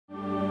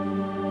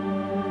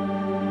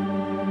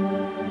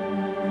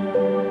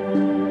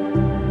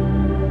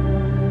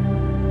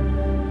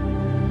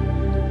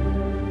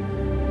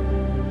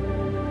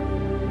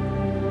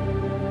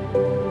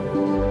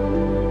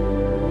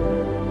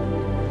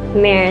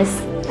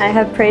Maris, I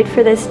have prayed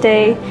for this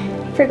day,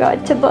 for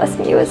God to bless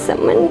me with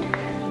someone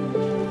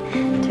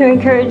to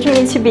encourage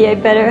me to be a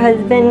better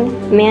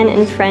husband, man,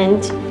 and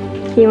friend.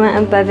 He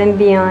went above and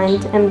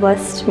beyond and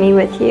blessed me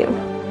with you.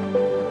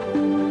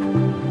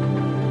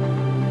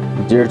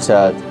 Dear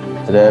Tad,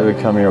 today I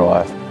become your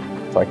wife.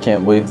 I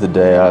can't believe the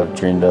day I've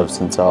dreamed of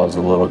since I was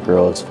a little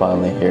girl is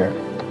finally here.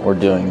 We're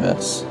doing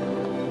this.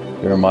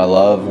 You're my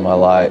love, my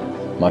light,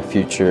 my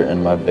future,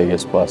 and my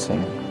biggest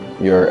blessing.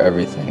 You're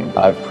everything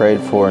I've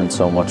prayed for and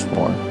so much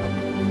more.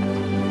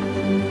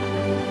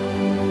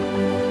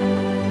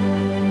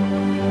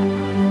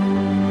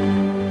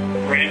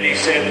 Randy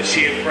said that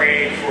she had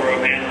prayed for a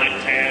man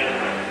like Tad,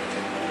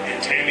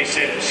 and Tammy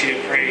said that she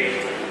had prayed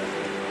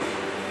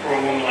for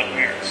a woman like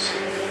Maris.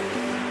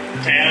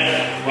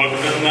 Tad, welcome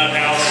to the Nut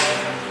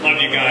House.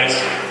 Love you guys.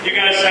 You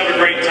guys have a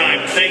great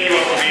time. Thank you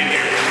all for being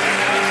here.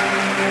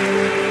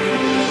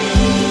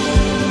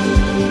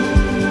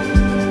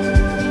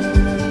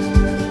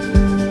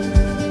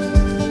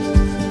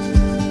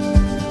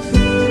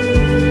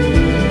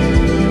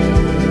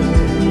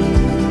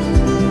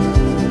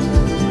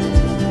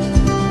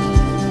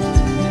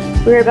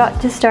 We're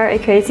about to start a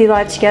crazy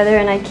life together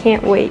and I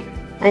can't wait.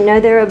 I know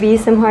there will be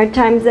some hard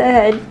times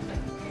ahead,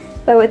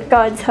 but with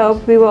God's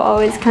help, we will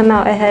always come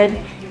out ahead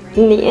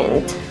in the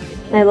end.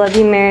 I love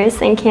you,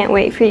 Maris, and can't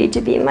wait for you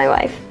to be my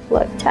wife.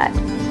 Love, Tad.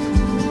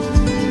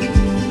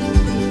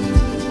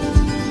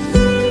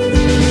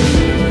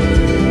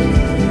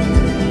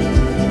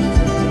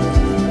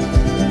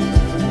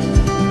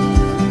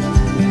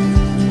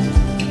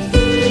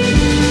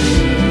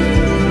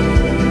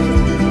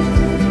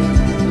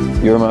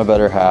 You are my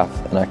better half,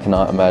 and I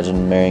cannot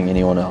imagine marrying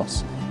anyone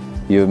else.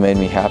 You have made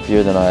me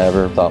happier than I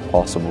ever thought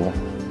possible.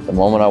 The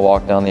moment I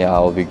walk down the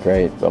aisle will be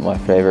great, but my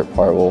favorite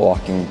part will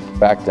walking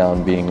back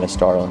down being Miss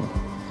Darland.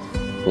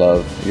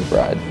 Love, your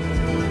bride.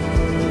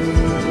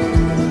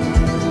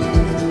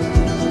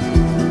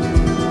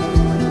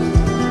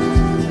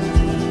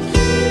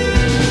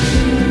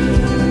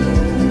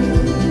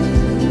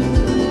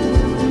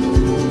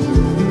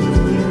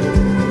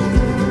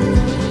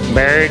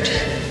 Marriage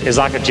is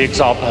like a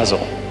jigsaw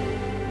puzzle.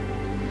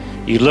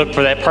 You look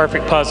for that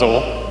perfect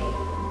puzzle,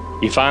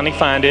 you finally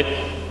find it,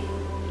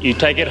 you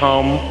take it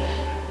home,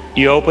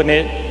 you open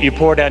it, you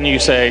pour it out and you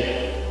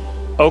say,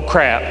 oh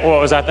crap,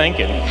 what was I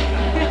thinking?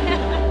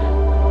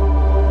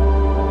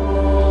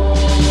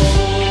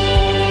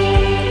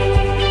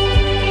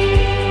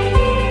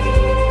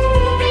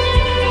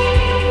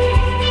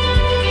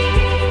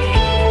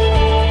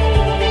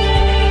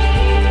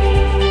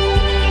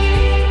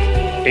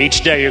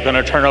 Each day you're going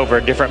to turn over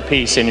a different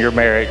piece in your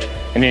marriage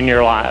and in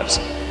your lives.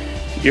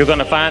 You're going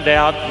to find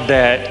out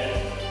that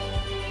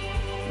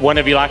one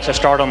of you likes to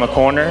start on the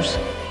corners,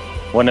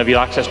 one of you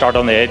likes to start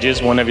on the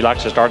edges, one of you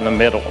likes to start in the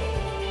middle.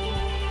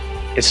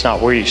 It's not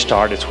where you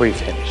start, it's where you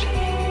finish.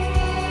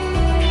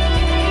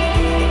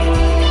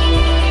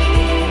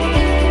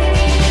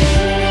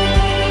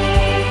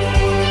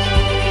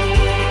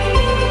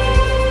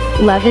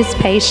 Love is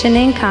patient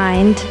and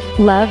kind.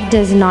 Love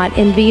does not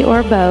envy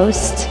or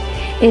boast.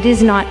 It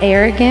is not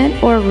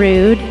arrogant or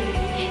rude.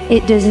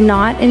 It does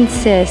not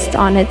insist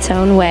on its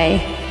own way.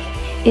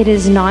 It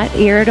is not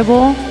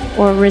irritable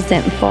or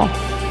resentful.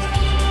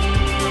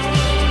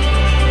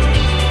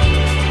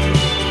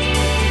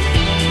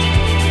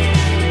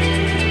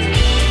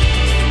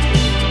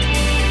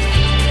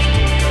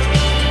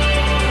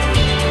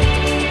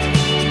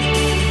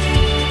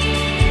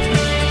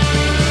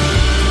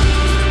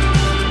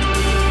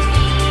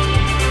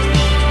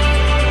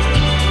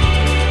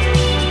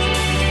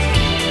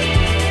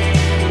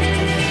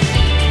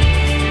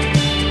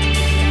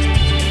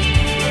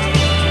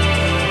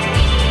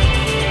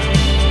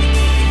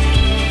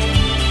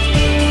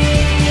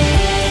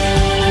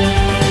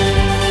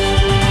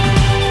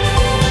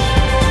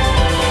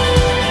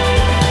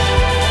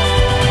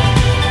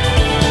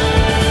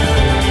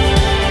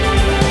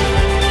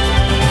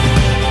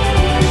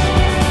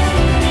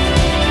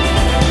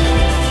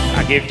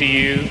 Give to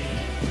you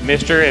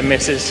Mr. and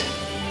Mrs.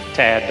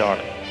 Tad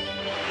Darland.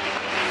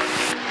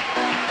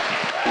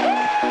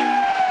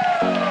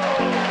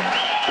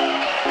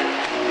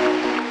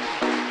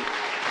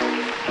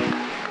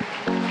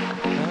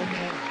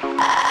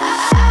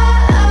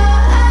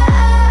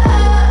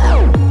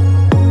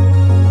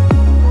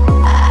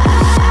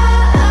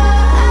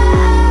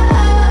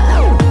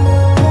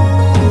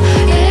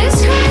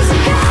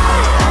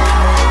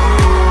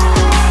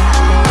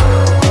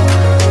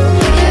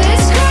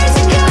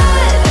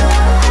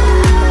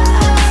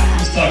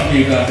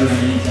 About her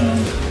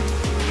anytime,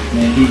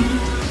 man, he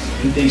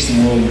thinks the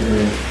world of her,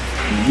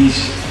 and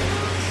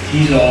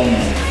he's all in.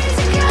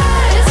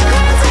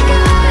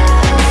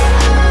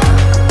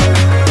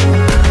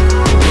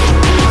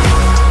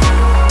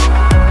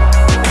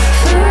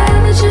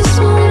 Forever just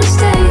wanna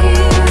stay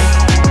here.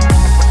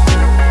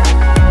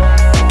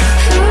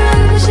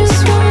 Forever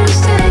just wanna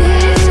stay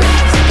here.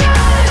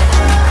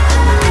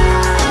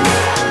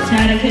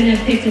 Tad, I couldn't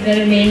have picked a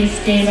better man to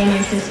stand by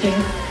my sister.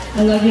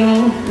 I love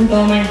y'all with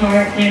all my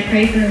heart, and I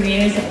pray for a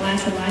marriage that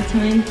lasts a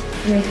lifetime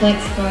and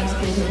reflects God's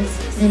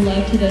goodness and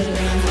love to those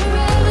around you.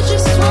 Forever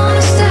just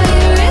wanna stay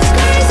here. It's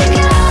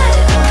crazy God.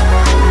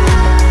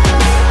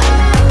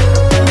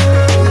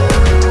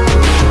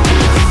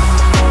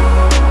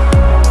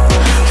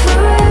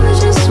 Forever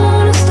just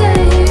wanna stay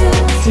here.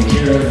 Take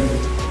care of him.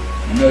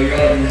 I know y'all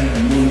are gonna have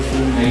a wonderful,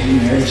 amazing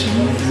marriage, a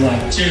wonderful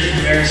life. Cheers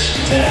for marriage,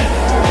 Dad.